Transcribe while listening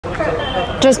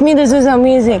Trust me, this is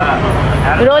amazing.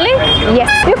 Rolling? Yes.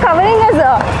 You're covering us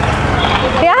up.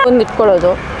 Yeah?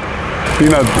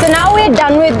 So now we're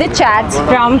done with the chats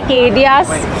from Kedia's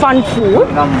Fun Food.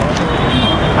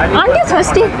 Aren't you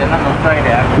thirsty?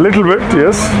 Little bit,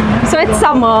 yes. So it's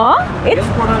summer.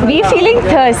 We're feeling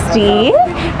thirsty.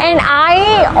 And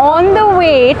I, on the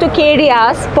way to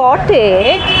Kedia,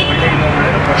 spotted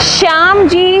Shyam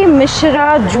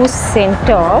Mishra Juice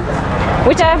Center,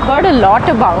 which I've heard a lot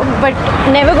about, but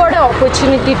never got an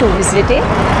opportunity to visit it.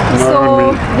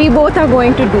 So we both are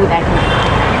going to do that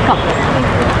now. Come.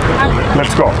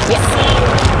 Let's go. Yes.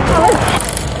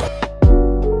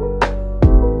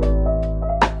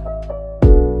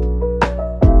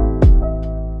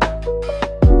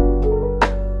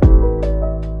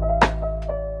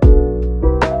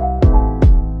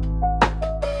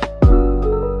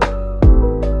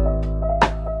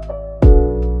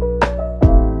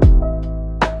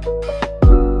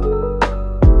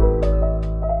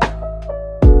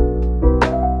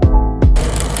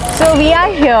 So we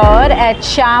are here at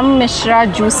Shyam Mishra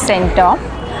Juice Center,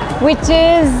 which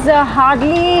is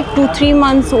hardly 2-3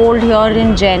 months old here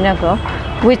in Jayanagar,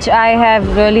 which I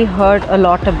have really heard a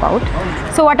lot about.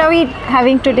 So what are we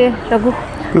having today, Raghu?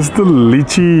 This is the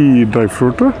lychee dry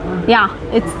fruit. Yeah,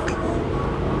 it's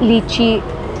lychee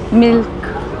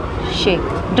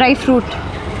milkshake, dry fruit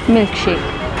milkshake.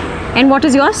 And what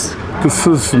is yours? This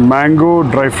is mango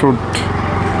dry fruit.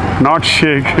 Not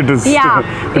shake, it is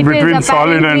in between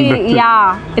solid and...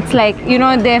 Yeah, it's like, you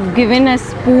know, they've given a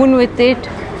spoon with it.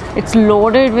 It's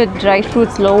loaded with dry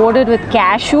fruits, loaded with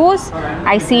cashews.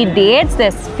 I see dates,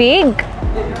 there's fig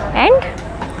and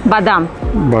badam.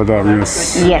 Badam,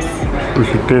 yes. Yes. We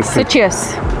should taste it. So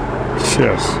cheers.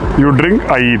 Cheers. You drink,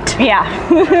 I eat. Yeah.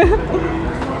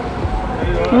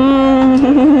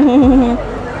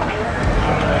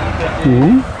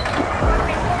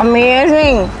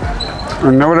 Amazing. I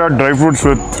never had dry fruits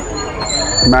with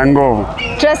mango.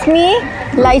 Trust me,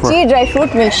 lychee dry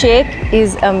fruit milkshake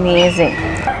is amazing.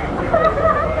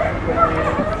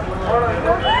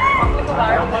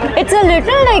 It's a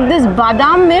little like this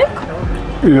badam milk.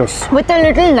 Yes. With a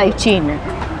little lychee in it.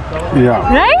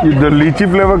 Yeah. Right? The lychee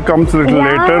flavor comes a little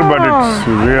later, but it's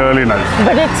really nice.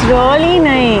 But it's really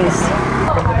nice.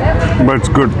 But it's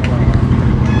good.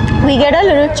 We get a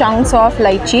little chunks of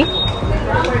lychee,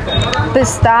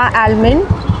 pista, almond,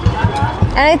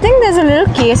 and I think there's a little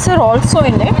kesar also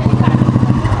in it.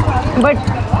 But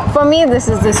for me, this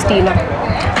is the stealer.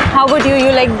 How about you?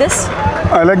 You like this?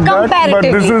 I like that, but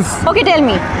this is... Okay, tell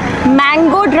me.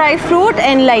 Mango dry fruit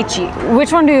and lychee.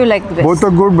 Which one do you like the best? Both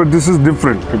are good, but this is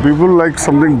different. If people like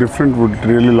something different, would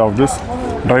really love this.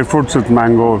 Dry fruits with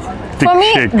mango, thick for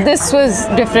me, shake. This was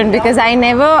different because I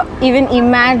never even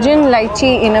imagined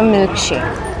lychee in a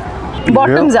milkshake.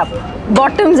 Bottoms up.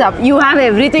 Bottoms up. You have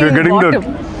everything in the bottom.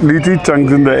 You're getting the lychee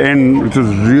chunks in the end, which is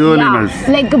really nice.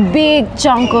 Like a big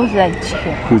chunk of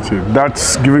lychee. Lychee.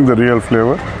 That's giving the real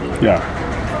flavor. Yeah.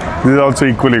 This is also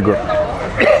equally good.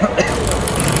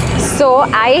 So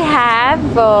I have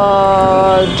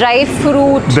dry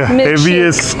fruit The milkshake.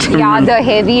 heaviest. Yeah, the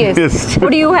heaviest. Yes.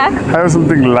 What do you have? I have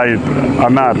something light.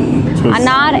 Anaar.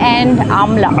 Anaar and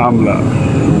amla. Amla.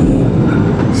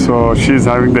 So she's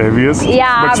having the heaviest.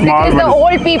 Yeah, but small, because the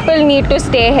old people need to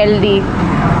stay healthy.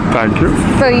 Thank you.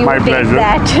 So you My take pleasure.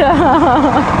 that.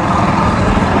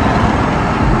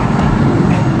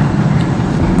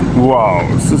 Wow,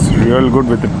 this is real good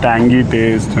with a tangy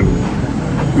taste and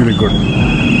really good.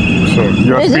 So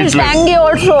you're This speechless. is tangy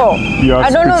also. You're I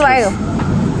don't know why.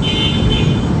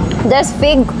 There's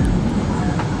fig.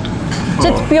 So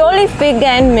it's purely fig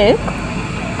and milk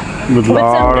With some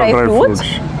lot dry of dry fruits.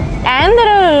 fruits. And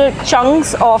there are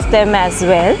chunks of them as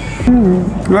well.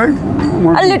 Right?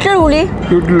 A little only.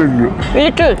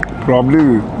 Little.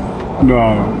 Probably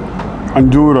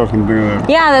anjoor or something like that.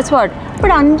 Yeah, that's what.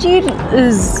 But anjeer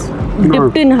is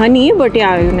dipped in honey, but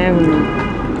yeah, you never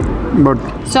know. But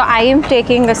So I am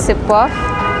taking a sip of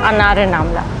Anaar and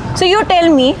amla. So you tell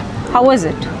me, how was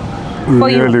it for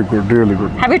really you? good, really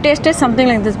good. Have you tasted something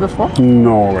like this before?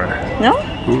 No way. No?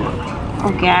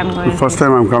 Okay, I'm going The first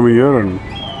time I'm coming here and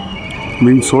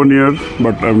being so near,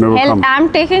 but I've never come.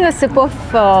 I'm taking a sip of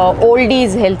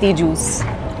oldies healthy juice.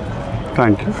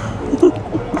 Thank you.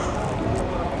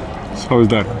 How is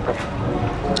that?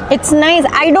 It's nice.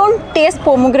 I don't taste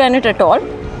pomegranate at all.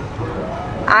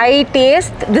 I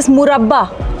taste this murabba.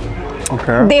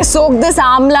 Okay. They soak this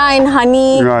amla in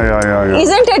honey. Yeah.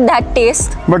 Isn't it that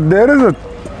taste? But there is a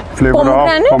flavor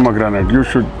of pomegranate. You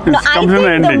should. It comes in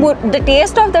the ending. The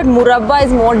taste of that murabba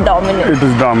is more dominant. It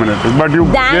is dominated, but you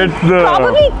get the...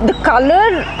 Probably the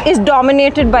color is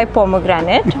dominated by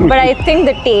pomegranate, but I think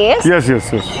the taste... Yes.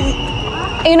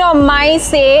 You know, my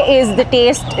say is the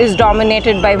taste is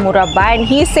dominated by murabba, and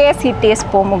he says he tastes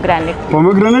pomegranate.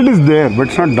 Pomegranate is there, but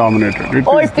it's not dominated.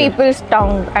 Old people's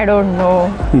tongue, I don't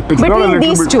know. It's Between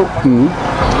these two,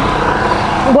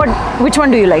 which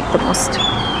one do you like the most?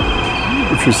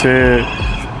 If you say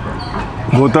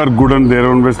both are good on their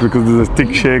own ways, because this is a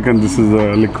thick shake and this is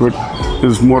a liquid.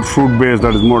 This is more fruit based,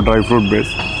 that is more dry fruit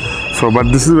based. So, but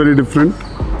this is very different.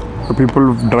 The people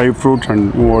with dry fruits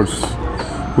and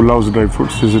who loves dry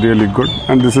fruits is really good.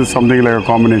 And this is something like a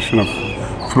combination of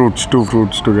fruits, two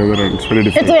fruits together, and it's very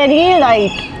different. It's very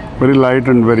light. Very light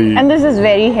and very... And this is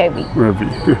very heavy. Heavy.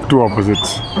 Two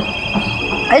opposites.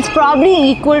 It's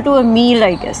probably equal to a meal,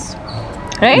 I guess.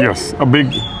 Right? Yes.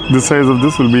 This size of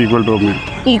this will be equal to a meal.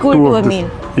 Equal to a meal.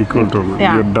 Equal to a meal.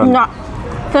 Yeah. You're done. No.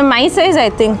 For my size, I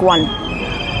think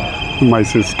 1. My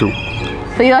size 2.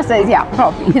 For your size, yeah,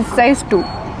 probably. His size 2.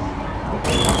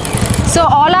 So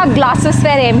all our glasses were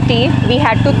empty. We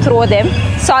had to throw them.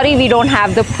 Sorry, we don't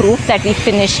have the proof that we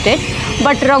finished it.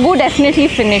 But Raghu definitely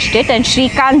finished it, and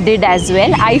Shrikant did as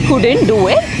well. I couldn't do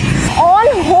it. On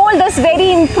whole, this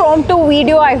very impromptu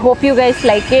video, I hope you guys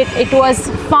like it. It was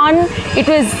fun. It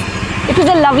was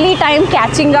a lovely time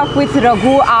catching up with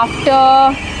Raghu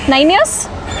after 9 years?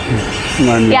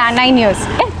 9 years. Yeah, 9 years.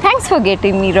 Thanks for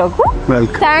getting me, Raghu.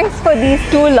 Welcome. Thanks for these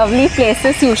 2 lovely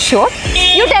places you showed.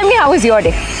 You tell me, how was your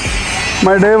day?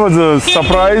 My day was a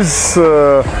surprise.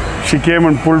 She came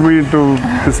and pulled me to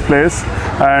this place,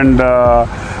 and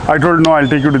I told her, no, I'll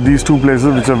take you to these 2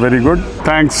 places which are very good.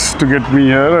 Thanks to get me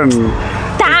here, and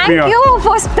thank you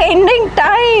for spending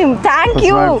time. Thank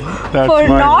you for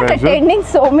not pleasure. Attending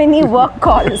so many work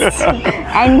calls.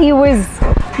 And he was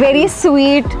very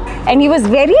sweet. And he was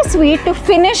very sweet to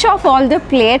finish off all the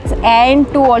plates and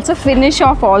to also finish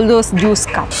off all those juice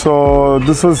cups. So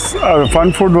this was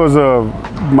Fun Food was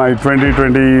my 20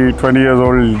 years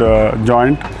old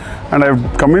joint, and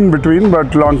I've come in between,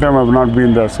 but long time I've not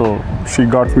been there. So she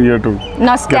got me here to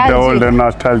get the old and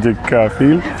nostalgic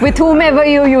feel. With whomever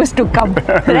you used to come,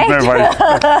 right? With my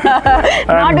wife.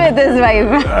 Not with his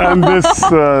wife. And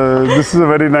this is a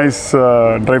very nice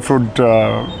dry fruit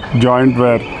joint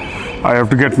where I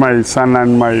have to get my son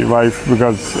and my wife,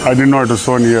 because I didn't know it was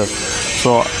so near.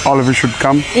 So all of you should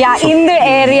come. Yeah, so in the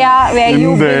area where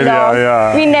you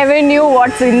belong. We never knew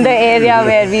what's in the area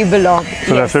where we belong.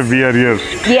 So that's why we are here.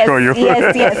 Yes, for you.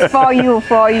 yes,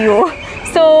 for you.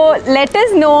 So let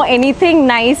us know anything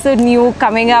nice or new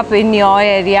coming up in your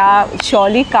area.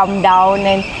 Surely come down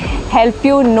and help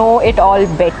you know it all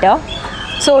better.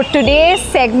 So today's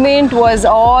segment was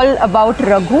all about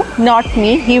Raghu, not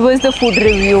me. He was the food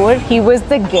reviewer, he was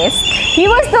the guest, he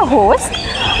was the host.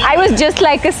 I was just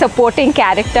like a supporting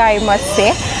character, I must say.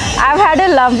 I've had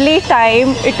a lovely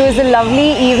time. It was a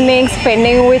lovely evening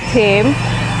spending with him.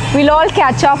 We'll all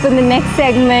catch up in the next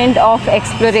segment of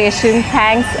Exploration.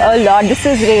 Thanks a lot. This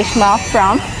is Reshma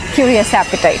from Curious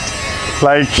Appetite.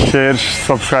 Like, share,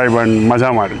 subscribe and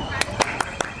maja mari.